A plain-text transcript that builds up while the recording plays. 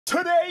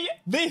Today,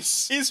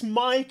 this is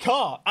my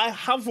car. I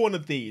have one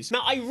of these.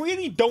 Now, I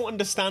really don't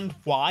understand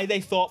why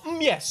they thought,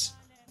 yes,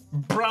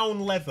 brown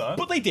leather.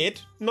 But they did,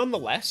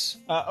 nonetheless.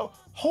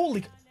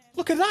 Holy,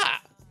 look at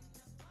that.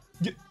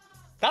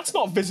 That's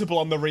not visible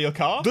on the real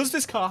car. Does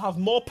this car have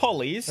more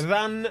polys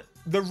than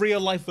the real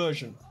life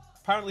version?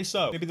 Apparently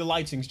so. Maybe the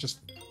lighting's just...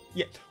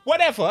 yeah,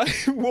 whatever.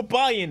 We're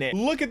buying it.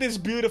 Look at this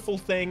beautiful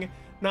thing.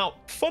 Now,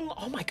 fun...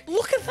 oh my...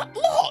 look at that.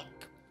 Look.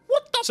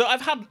 What the... so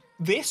I've had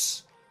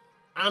this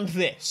and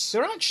this.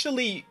 They're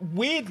actually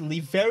weirdly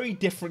very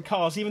different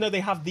cars, even though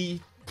they have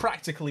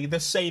practically the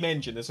same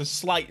engine. There's a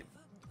slight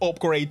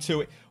upgrade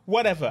to it.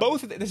 Whatever.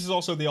 Both of this is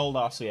also the old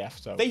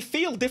RCF, so they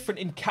feel different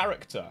in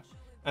character.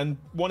 And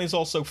one is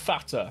also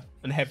fatter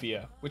and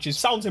heavier, which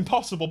sounds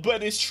impossible,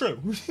 but it's true.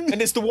 And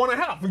it's the one I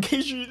have, in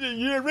case you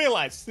didn't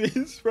realize.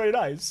 It's very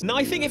nice. Now,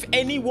 I think if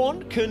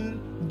anyone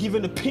can give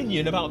an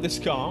opinion about this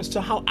car as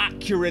to how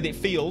accurate it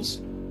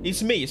feels,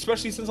 it's me,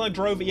 especially since I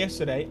drove it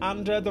yesterday,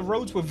 and the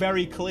roads were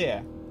very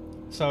clear.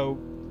 So,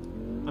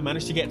 I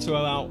managed to get to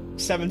about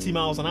 70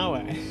 miles an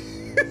hour.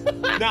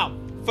 Now,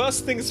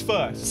 first things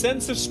first.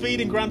 Sense of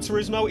speed in Gran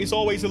Turismo is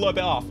always a little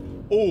bit off.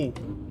 Oh,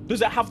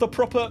 does it have the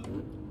proper...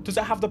 does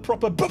it have the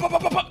proper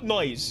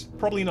noise?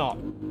 Probably not.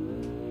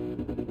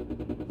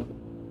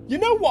 You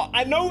know what?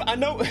 I know.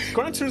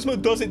 Gran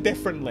Turismo does it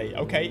differently,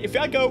 okay? If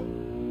I go...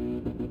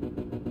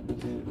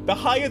 the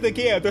higher the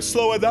gear, the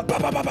slower the...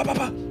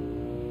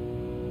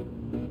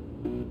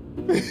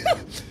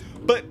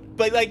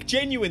 but like,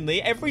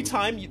 genuinely, every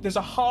time there's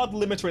a hard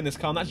limiter in this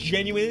car, and that's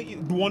genuinely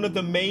one of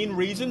the main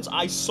reasons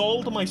I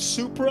sold my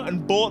Supra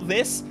and bought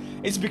this,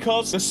 is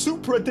because the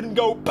Supra didn't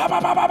go...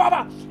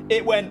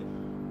 it went...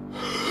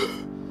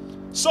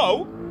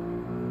 so,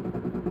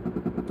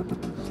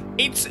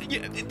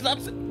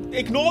 that's,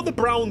 ignore the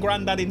brown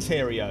Grandad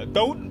interior.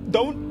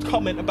 Don't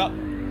comment about...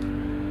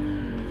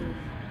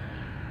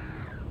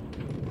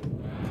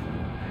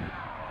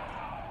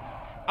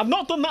 I've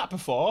not done that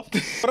before,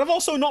 but I've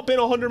also not been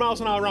 100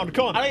 miles an hour around a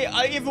corner.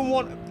 I even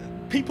want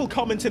people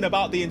commenting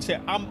about the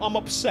interior. I'm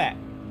upset.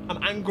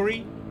 I'm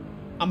angry.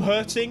 I'm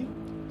hurting.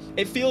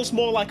 It feels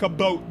more like a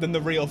boat than the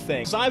real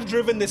thing. So I've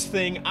driven this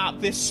thing at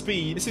this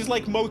speed. This is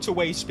like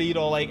motorway speed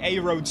or like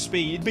A-road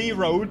speed.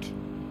 B-road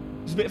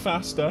is a bit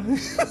faster.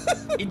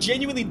 It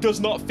genuinely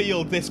does not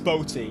feel this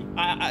boaty.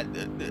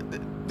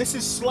 This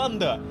is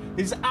slander.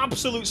 This is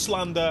absolute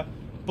slander.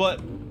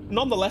 But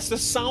nonetheless, the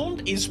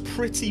sound is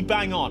pretty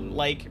bang on.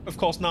 Like, of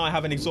course, now I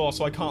have an exhaust,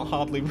 so I can't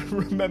hardly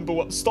remember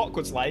what the stock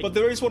was like. But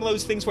there is one of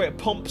those things where it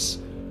pumps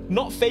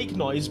not fake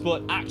noise,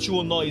 but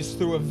actual noise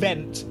through a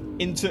vent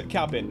into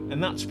cabin,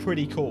 and that's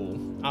pretty cool.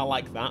 I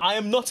like that. I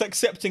am not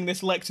accepting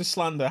this Lexus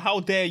slander. How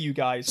dare you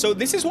guys? So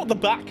this is what the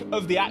back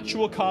of the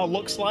actual car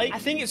looks like. I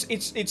think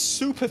it's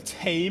super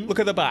tame. Look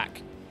at the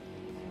back.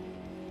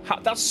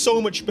 That's so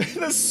much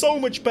better. That's so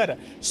much better.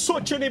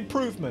 Such an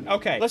improvement.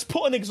 Okay, let's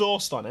put an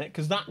exhaust on it,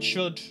 because that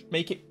should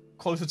make it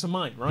closer to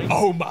mine, right?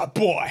 Oh my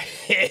boy.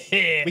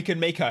 We can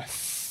make her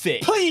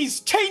thick.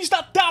 Please change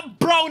that damn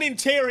brown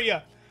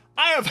interior.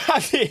 I have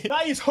had it.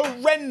 That is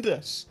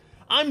horrendous.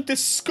 I'm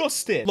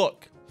disgusted.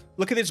 Look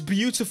at this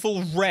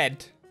beautiful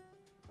red.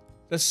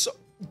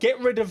 Get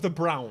rid of the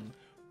brown.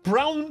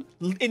 Brown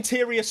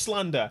interior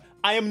slander.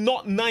 I am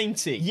not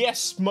 90.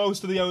 Yes,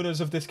 most of the owners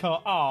of this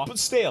car are, but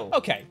still.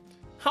 Okay,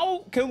 how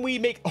can we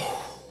make...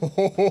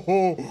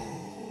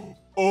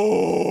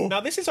 oh.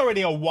 Now, this is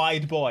already a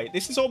wide boy.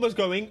 This is almost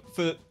going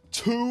for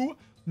 2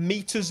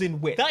 meters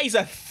in width. That is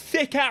a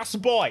thick-ass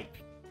boy.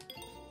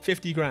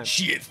 50 grand.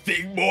 Shit,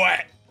 thick boy.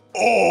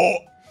 Oh.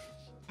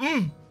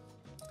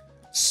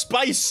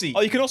 Spicy. Oh,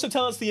 you can also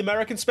tell it's the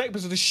American spec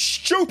because of the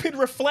stupid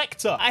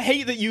reflector. I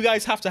hate that you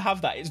guys have to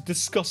have that. It's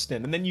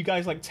disgusting. And then you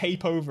guys like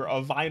tape over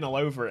a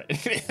vinyl over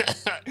it.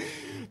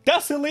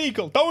 That's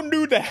illegal. Don't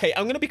do that. Hey,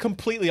 I'm going to be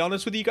completely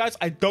honest with you guys.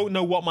 I don't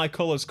know what my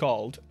color's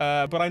called,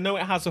 but I know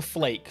it has a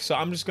flake. So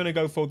I'm just going to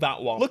go for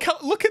that one. Look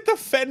at the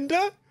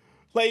fender.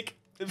 Like,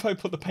 if I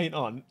put the paint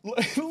on,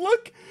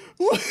 look.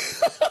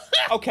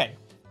 Okay.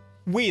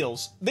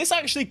 Wheels. This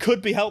actually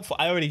could be helpful.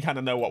 I already kind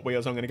of know what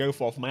wheels I'm going to go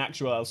for my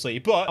actual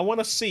LC, but I want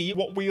to see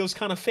what wheels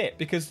kind of fit,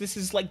 because this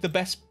is like the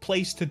best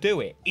place to do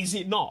it. Is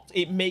it not?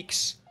 It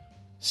makes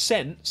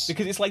sense,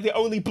 because it's like the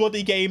only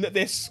bloody game that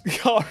this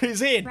car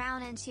is in.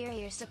 Brown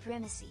interior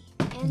supremacy.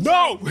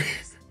 No!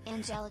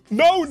 Angelic.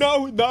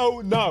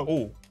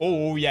 No.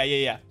 Oh,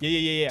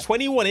 yeah.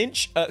 21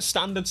 inch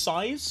standard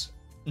size.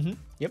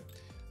 Yep.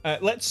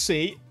 Let's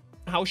see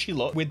how she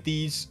looks with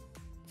these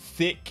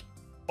thick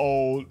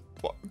old...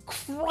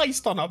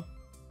 Christ on a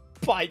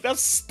bike. That's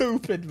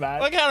stupid,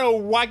 man. What kind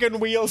of wagon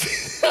wheels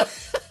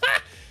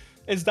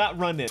is that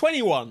running?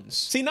 21s.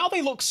 See, now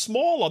they look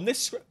small on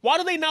this. Why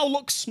do they now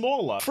look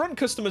smaller? Front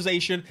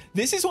customization.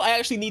 This is what I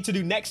actually need to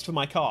do next for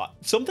my car.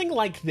 Something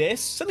like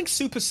this. Something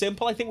super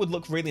simple I think would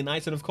look really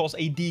nice. And of course,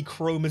 a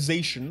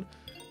dechromization.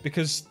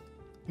 Because,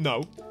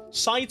 no.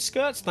 Side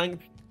skirts. Thank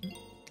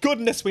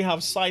goodness we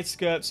have side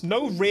skirts.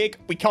 No rig.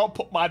 We can't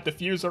put my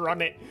diffuser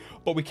on it.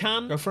 But we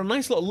can go for a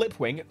nice little lip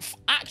wing.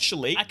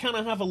 Actually, I kind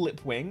of have a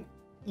lip wing.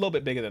 little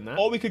bit bigger than that.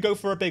 Or we could go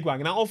for a big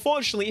wang. Now,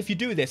 unfortunately, if you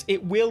do this,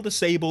 it will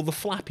disable the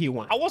flappy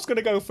wang. I was going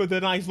to go for the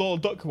nice little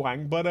duck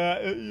wang, but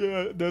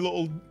yeah, the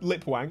little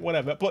lip wang,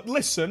 whatever. But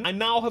listen, I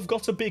now have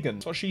got a big one.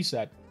 That's what she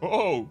said.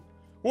 Oh.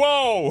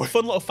 Whoa!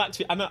 Fun little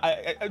fact.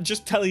 I'm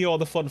just telling you all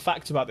the fun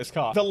facts about this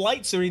car. The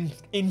lights are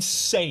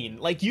insane.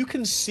 Like, you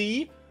can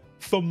see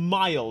for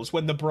miles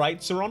when the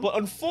brights are on. But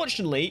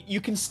unfortunately,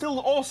 you can still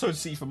also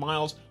see for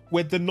miles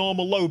with the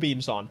normal low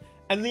beams on.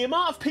 And the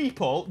amount of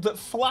people that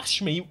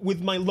flash me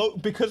with my low,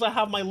 because I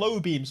have my low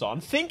beams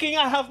on, thinking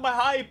I have my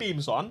high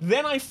beams on,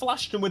 then I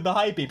flashed them with the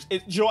high beams.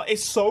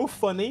 It's so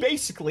funny.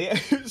 Basically,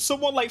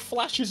 someone like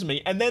flashes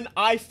me and then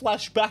I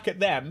flash back at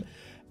them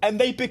and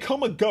they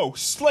become a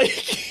ghost.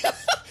 Like,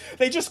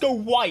 they just go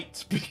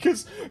white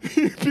because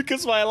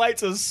my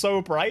lights are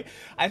so bright.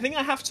 I think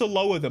I have to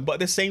lower them, but at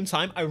the same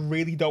time, I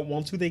really don't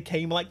want to. They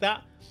came like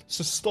that.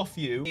 So stuff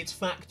you. It's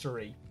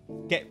factory.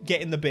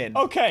 Get in the bin.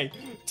 Okay,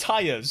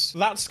 tires.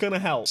 That's gonna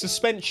help.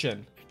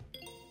 Suspension.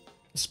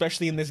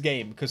 Especially in this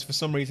game, because for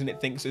some reason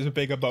it thinks it's a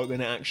bigger boat than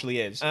it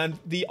actually is. And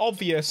the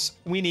obvious,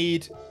 we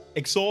need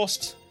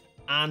exhaust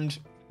and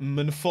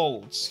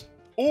manifolds.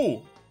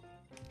 Oh,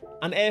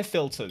 and air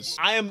filters.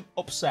 I am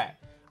upset.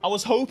 I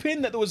was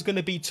hoping that there was going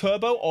to be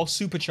turbo or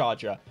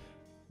supercharger.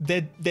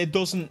 There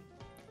doesn't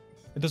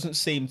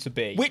seem to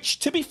be. Which,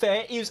 to be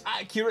fair, is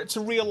accurate to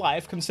real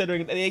life,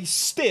 considering that they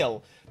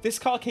still... This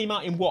car came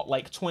out in what,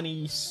 like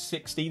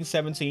 2016,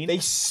 17? They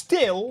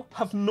still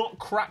have not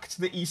cracked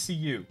the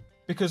ECU.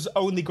 Because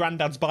only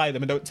granddads buy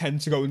them and don't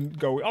tend to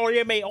go, oh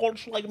yeah, mate, oh,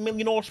 it's like 1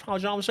 million horsepower,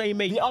 you know what I'm saying,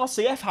 mate? The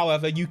RCF,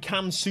 however, you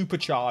can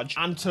supercharge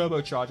and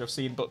turbocharge, I've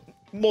seen, but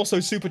more so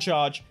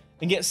supercharge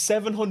and get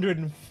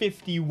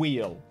 750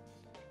 wheel.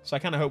 So I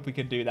kind of hope we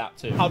could do that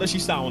too. How does she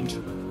sound?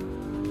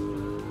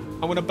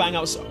 I'm gonna bang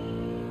out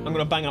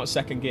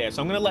second gear.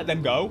 So I'm gonna let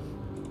them go,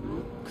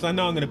 because I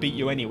know I'm gonna beat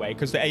you anyway,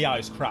 because the AI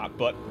is crap.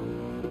 But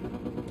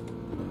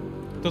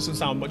it doesn't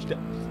sound much.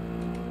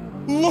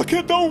 Look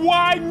at the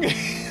wang!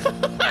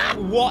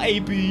 What a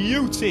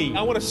beauty!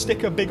 I want to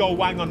stick a big old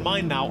wang on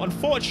mine now.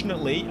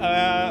 Unfortunately,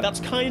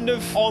 that's kind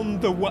of on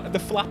the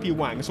flappy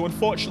wang. So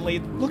unfortunately,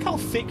 look how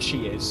thick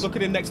she is. Look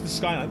at it next to the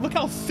Skyline. Look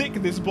how thick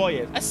this boy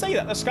is. I say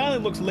that, the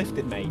Skyline looks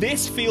lifted, mate.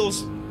 This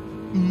feels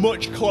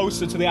much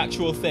closer to the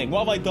actual thing.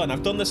 What have I done?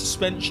 I've done the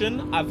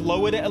suspension. I've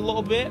lowered it a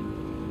little bit.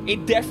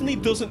 It definitely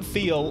doesn't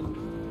feel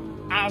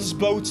as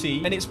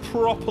boaty, and it's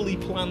properly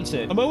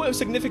planted. A moment of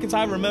significance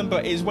I remember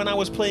is when I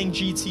was playing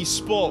GT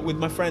Sport with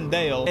my friend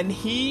Dale, and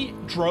he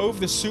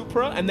drove the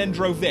Supra and then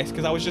drove this,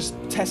 because I was just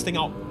testing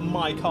out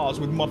my cars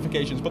with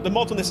modifications, but the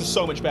mods on this is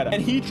so much better.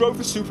 And he drove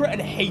the Supra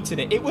and hated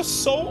it. It was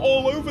so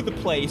all over the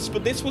place,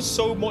 but this was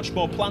so much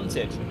more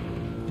planted.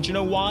 And do you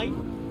know why?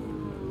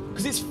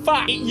 Because it's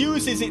fat. It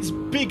uses its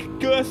big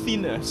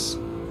girthiness,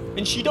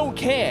 and she don't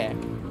care.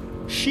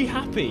 She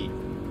happy.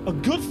 A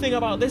good thing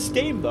about this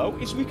game, though,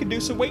 is we can do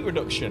some weight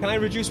reduction. Can I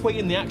reduce weight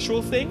in the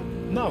actual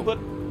thing? No, but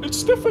it's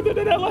stiffer than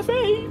an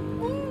LFA.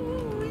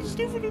 Ooh, it's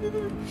stiffer than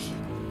an...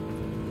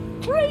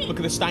 Great! Look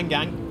at the Stang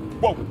Gang.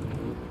 Whoa.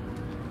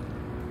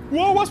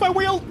 Whoa, what's my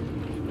wheel?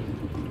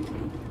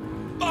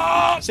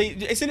 Ah! See,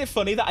 isn't it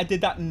funny that I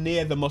did that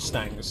near the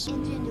Mustangs?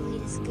 Engine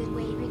delete is good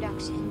weight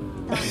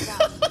reduction. Thumbs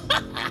up.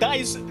 That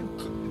is...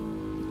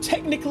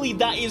 Technically,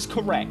 that is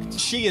correct.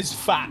 She is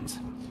fat.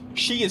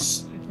 She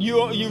is...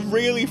 You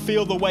really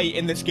feel the weight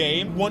in this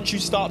game once you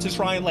start to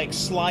try and like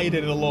slide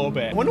it a little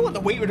bit. I wonder what the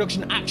weight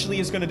reduction actually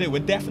is going to do. We're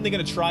definitely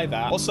going to try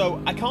that. Also,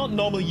 I can't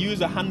normally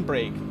use a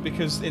handbrake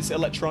because it's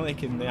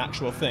electronic in the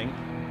actual thing.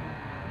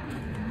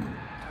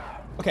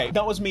 Okay,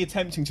 that was me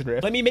attempting to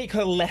drift. Let me make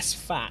her less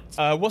fat.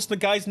 What's the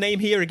guy's name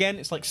here again?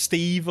 It's like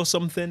Steve or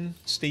something.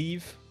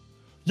 Steve.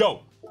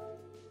 Yo,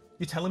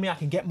 you telling me I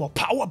can get more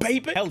power,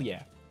 baby? Hell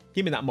yeah.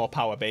 Give me that more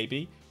power,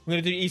 baby. We're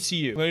going to do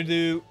ECU. We're going to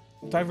do...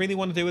 Do I really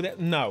want to do with it?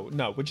 No,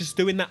 no. We're just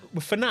doing that.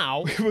 For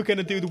now, we're going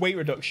to do the weight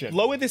reduction.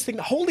 Lower this thing.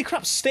 Holy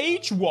crap.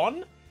 Stage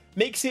 1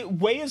 makes it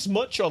weigh as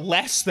much or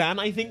less than,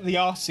 I think, the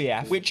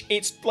RCF, which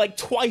it's like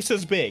twice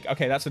as big.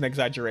 Okay, that's an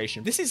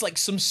exaggeration. This is like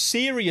some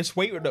serious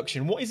weight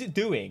reduction. What is it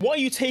doing? What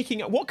are you taking?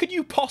 What could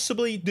you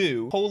possibly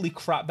do? Holy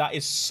crap, that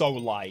is so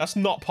light. That's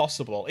not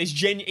possible. It's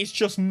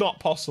just not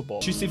possible.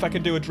 Let's see if I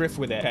can do a drift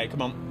with it. Okay,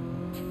 come on.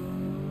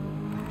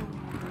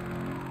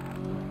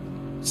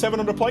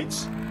 700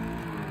 points?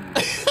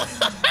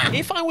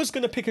 If I was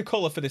going to pick a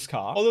color for this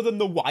car, other than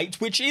the white,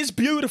 which is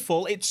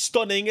beautiful, it's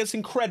stunning, it's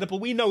incredible,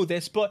 we know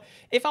this, but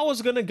if I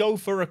was going to go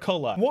for a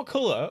color, what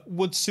color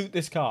would suit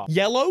this car?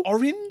 Yellow?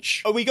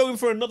 Orange? Are we going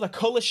for another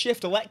color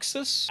shift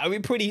Lexus? Are we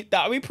pretty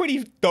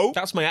dope?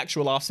 That's my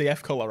actual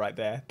RCF color right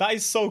there. That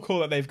is so cool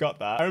that they've got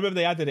that. I remember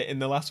they added it in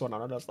the last one,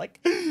 and I was like,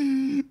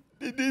 it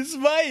is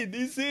fine.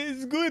 This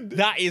is good.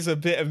 That is a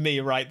bit of me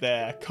right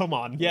there. Come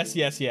on. Yes,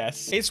 yes,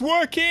 yes. It's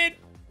working.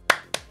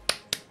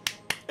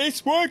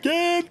 It's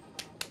working!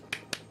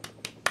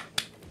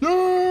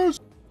 Yes!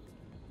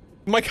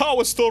 My car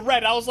was still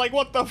red. I was like,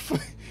 what the f...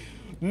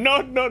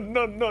 No, no,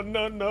 no, no,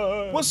 no,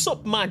 no. What's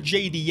up, my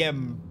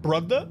JDM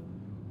brother?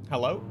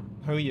 Hello?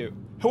 How are you?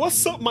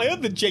 What's up, my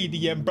other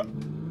JDM bro...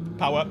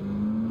 Power.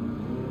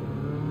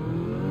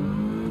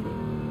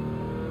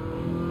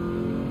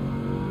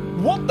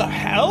 What the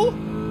hell?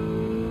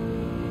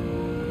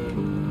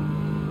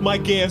 My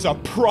gears are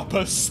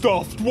proper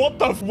stuffed. What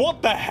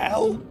the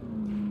hell?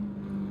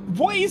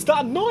 What is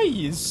that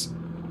noise?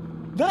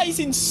 That is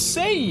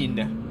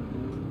insane.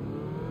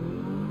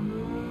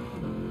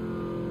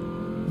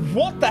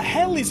 What the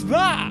hell is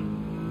that?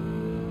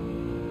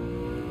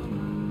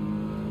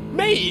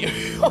 Mate!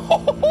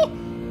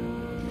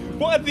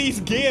 What are these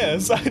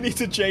gears? I need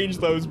to change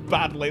those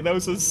badly.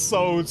 Those are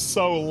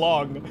so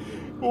long.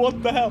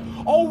 What the hell?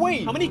 Oh,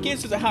 wait. How many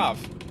gears does it have?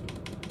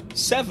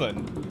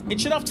 7.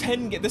 It should have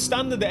 10. The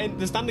standard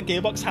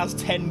gearbox has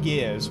 10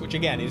 gears, which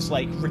again is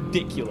like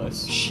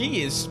ridiculous.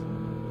 She is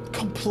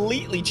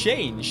completely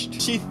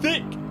changed. She's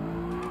thick,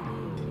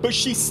 but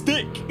she's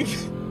stick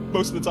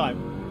most of the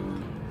time.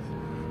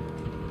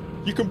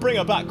 You can bring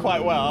her back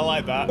quite well. I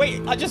like that.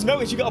 Wait, I just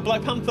noticed you got a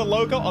Black Panther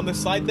logo on the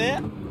side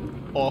there.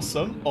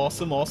 Awesome,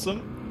 awesome,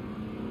 awesome.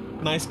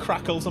 Nice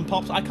crackles and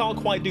pops. I can't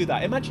quite do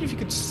that. Imagine if you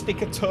could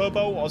stick a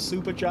turbo or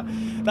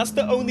supercharger. That's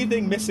the only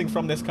thing missing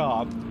from this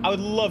car. I would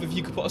love if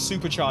you could put a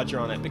supercharger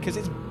on it, because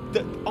it's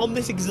on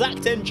this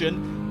exact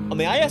engine, on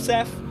the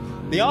ISF,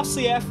 the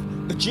RCF,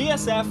 the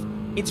GSF,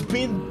 it's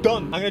been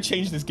done. I'm going to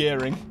change this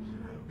gearing.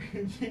 I'm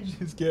going to change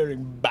this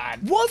gearing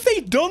bad. What have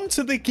they done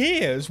to the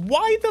gears?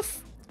 Why the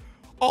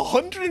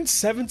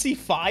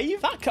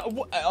 175? That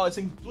oh, it's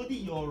in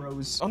bloody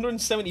euros.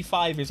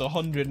 175 is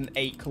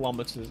 108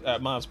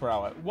 miles per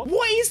hour.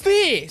 What is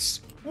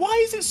this? Why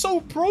is it so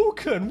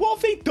broken? What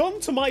have they done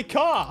to my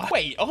car?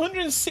 Wait,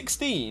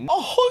 116?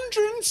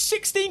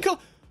 116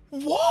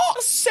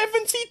 what?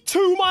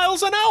 72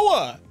 miles an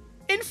hour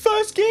in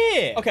first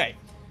gear. Okay.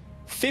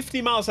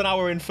 50 miles an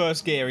hour in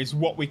first gear is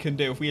what we can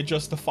do if we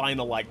adjust the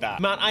final like that.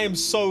 Man,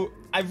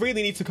 I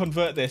really need to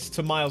convert this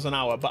to miles an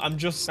hour, but I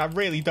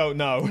really don't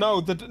know.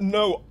 No,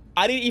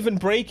 I didn't even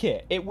break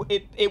it.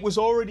 It was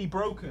already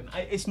broken.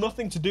 It's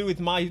nothing to do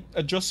with my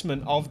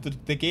adjustment of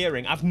the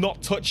gearing. I've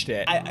not touched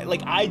it.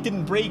 I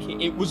didn't break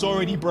it. It was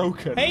already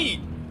broken.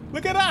 Hey,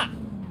 look at that.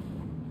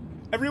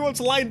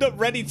 Everyone's lined up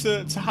ready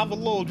to have a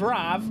little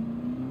drive.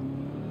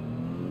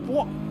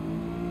 What?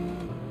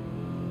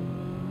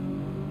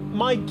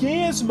 My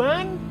gears,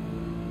 man.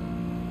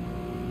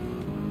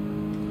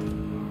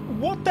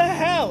 What the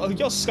hell? Oh,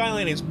 your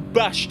Skyline is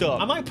bashed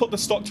up. I might put the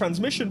stock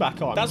transmission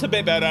back on. That's a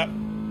bit better.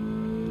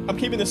 I'm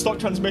keeping the stock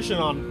transmission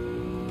on.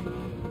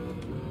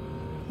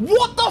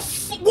 What the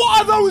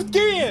what are those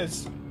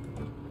gears?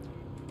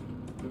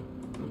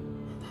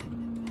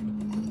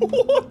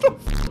 What the what the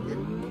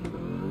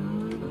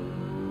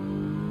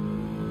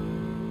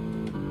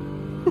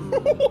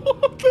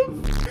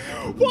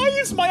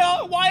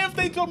why have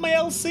they done my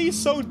LC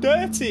so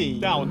dirty?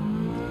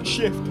 Down.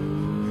 Shift.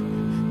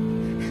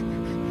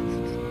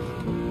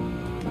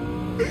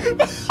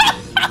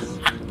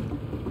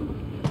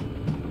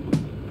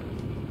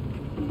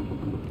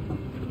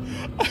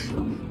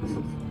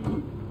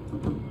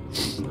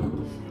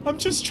 I'm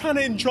just trying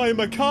to enjoy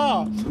my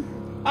car.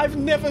 I've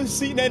never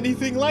seen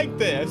anything like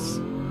this.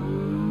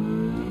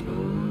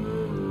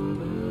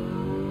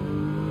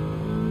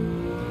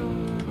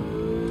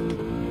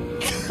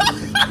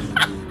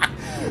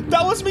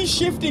 That was me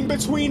shifting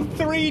between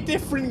 3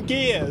 different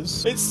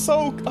gears. It's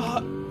so...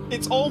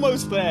 it's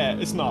almost there.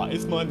 It's not.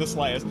 It's not in the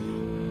slightest.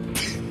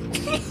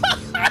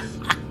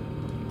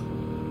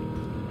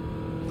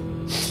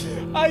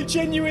 I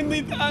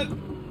genuinely...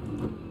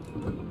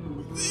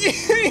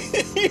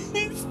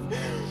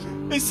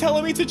 it's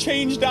telling me to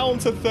change down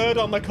to 3rd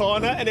on the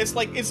corner, and it's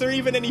like, is there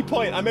even any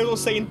point? I'm able to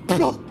say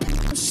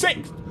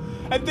 6th.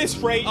 At this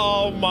rate,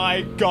 oh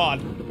my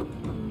god.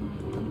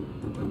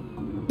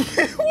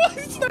 What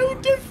is no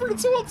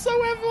difference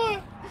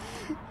whatsoever?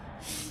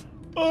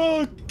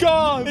 Oh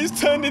god,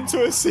 it's turned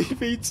into a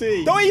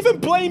CVT. Don't even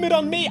blame it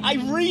on me. I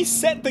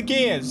reset the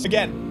gears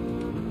again.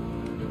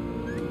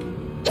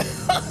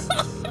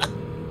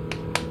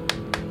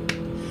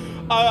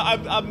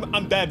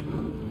 I'm dead.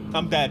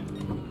 I'm dead.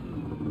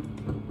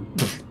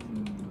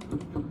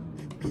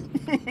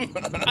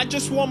 I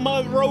just want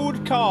my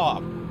road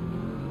car.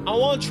 I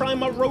want to try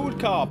my road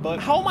car, but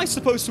how am I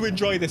supposed to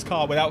enjoy this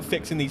car without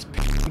fixing these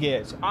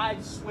gears? I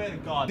swear to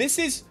God. This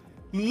is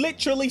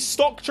literally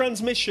stock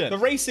transmission. The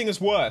racing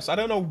is worse. I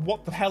don't know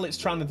what the hell it's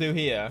trying to do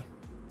here.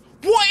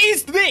 What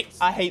is this?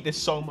 I hate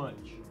this so much.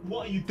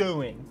 What are you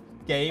doing,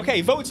 game?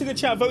 Okay, votes in the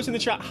chat. Votes in the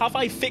chat. Have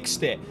I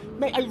fixed it?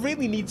 Mate, I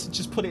really need to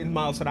just put it in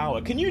miles an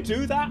hour. Can you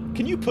do that?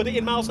 Can you put it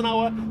in miles an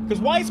hour?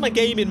 Because why is my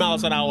game in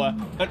miles an hour?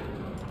 And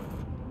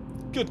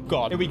good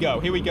God. Here we go.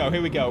 Here we go.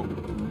 Here we go.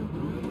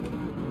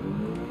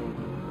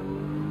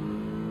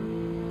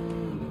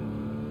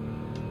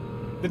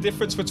 The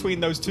difference between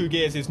those 2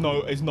 gears is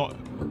not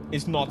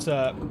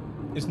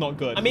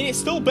good. I mean, it's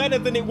still better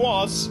than it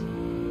was.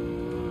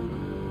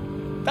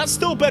 That's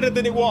still better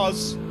than it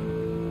was.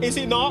 Is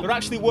it not? They're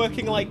actually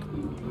working like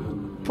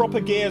proper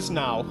gears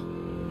now.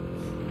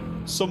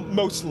 Some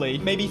mostly,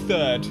 maybe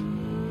 3rd.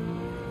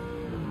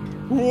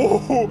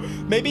 Whoa,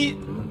 maybe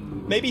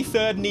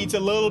 3rd needs a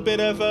little bit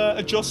of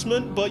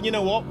adjustment, but you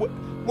know what?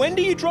 When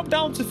do you drop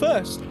down to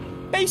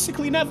 1st?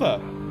 Basically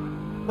never,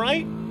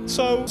 right?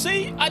 So,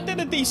 see, I did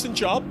a decent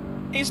job.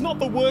 It's not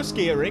the worst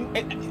gearing.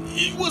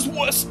 It was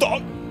worse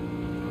stock.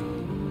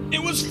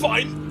 It was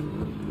fine.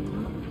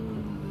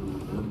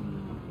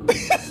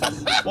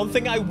 One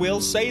thing I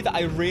will say that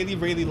I really,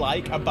 really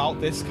like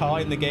about this car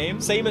in the game,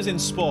 same as in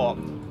Sport,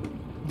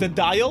 the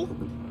dial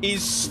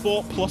is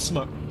Sport Plus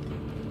mode.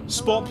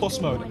 Sport Plus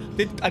mode.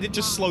 I did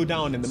just slow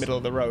down in the middle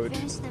of the road.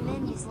 Finished the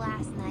menus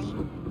last night.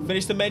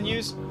 Finish the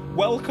menus.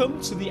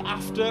 Welcome to the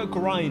after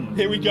grind.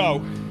 Here we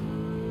go.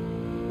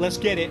 Let's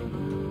get it.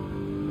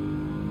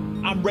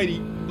 I'm ready,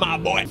 my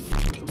boy.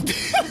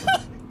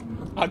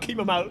 I'll keep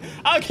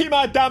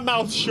my damn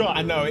mouth shut.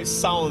 I know, it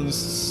sounds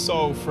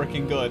so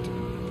freaking good.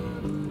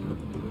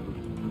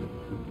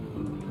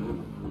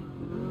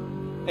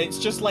 It's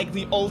just like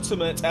the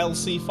ultimate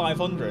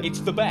LC500. It's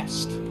the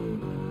best.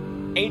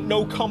 Ain't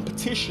no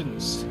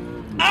competitions.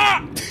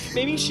 Ah!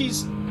 Maybe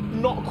she's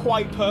not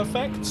quite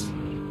perfect,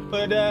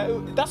 but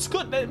that's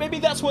good. Maybe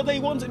that's what they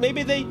wanted.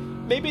 Maybe they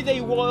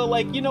were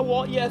like, you know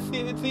what? Yeah,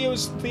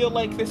 Theo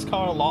liked this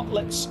car a lot.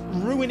 Let's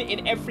ruin it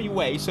in every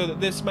way so that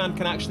this man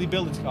can actually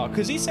build his car.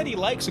 Because he said he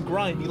likes a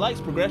grind. He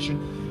likes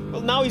progression.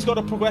 Well, now he's got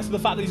to progress to the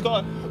fact that he's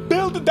got to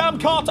build the damn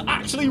car to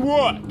actually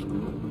work.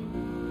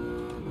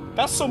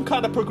 That's some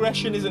kind of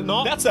progression, is it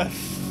not? That's a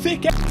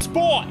thick-ass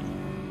boy.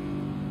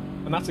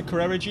 And that's a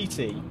Carrera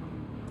GT.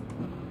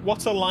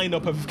 What a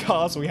lineup of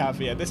cars we have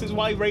here. This is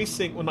why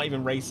racing, well, not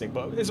even racing,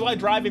 but this is why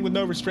driving with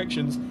no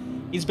restrictions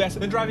is better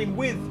than driving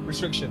with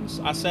restrictions.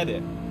 I said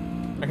it.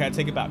 Okay, I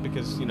take it back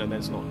because, you know,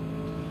 there's not.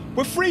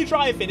 We're free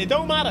driving. It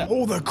don't matter.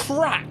 Oh, the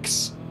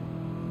cracks.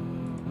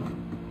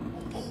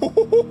 See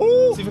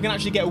if we can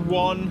actually get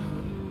one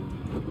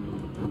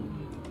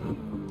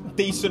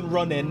decent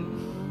run in.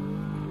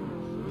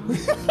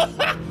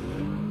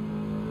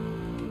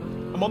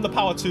 I'm on the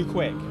power too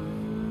quick.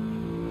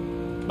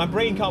 My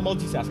brain can't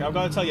multitask. I've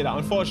got to tell you that.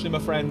 Unfortunately, my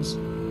friends,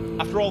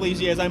 after all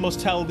these years, I must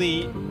tell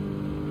thee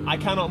I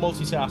cannot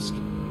multitask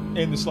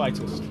in the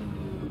slightest.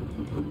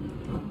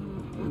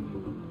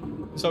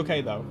 It's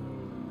okay, though.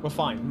 We're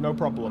fine. No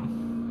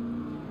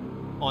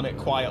problem. On it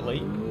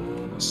quietly.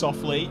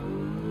 Softly.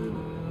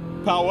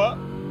 Power.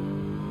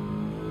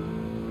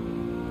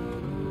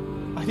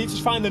 I need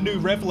to find the new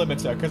rev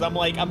limiter, because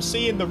I'm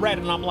seeing the red,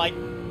 and I'm like...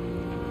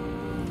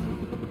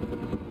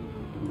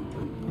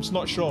 I'm just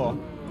not sure.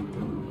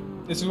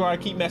 This is where I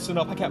keep messing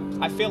up.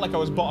 I feel like I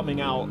was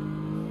bottoming out.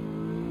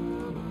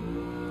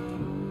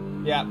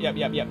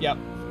 Yep.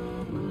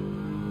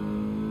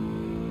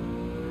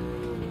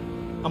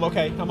 I'm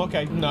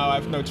okay. No, I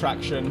have no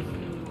traction.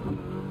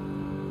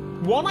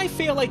 One I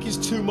feel like is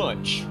too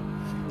much.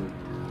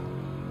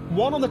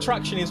 One on the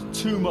traction is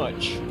too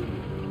much.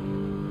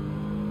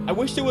 I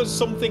wish there was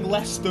something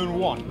less than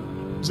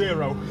 1.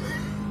 0.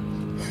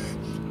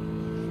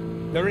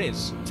 There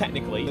is,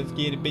 technically. Let's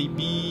get it,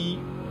 baby.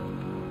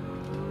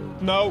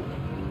 No.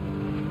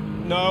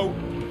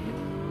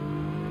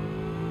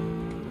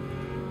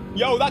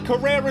 Yo, that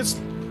Carrera's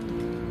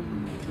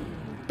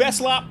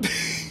best lap.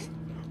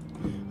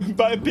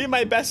 But being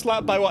my best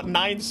lap by what,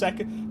 9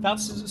 seconds?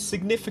 That's a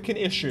significant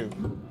issue.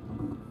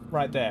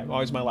 Right there. Oh,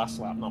 it's my last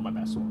lap, not my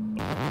best one.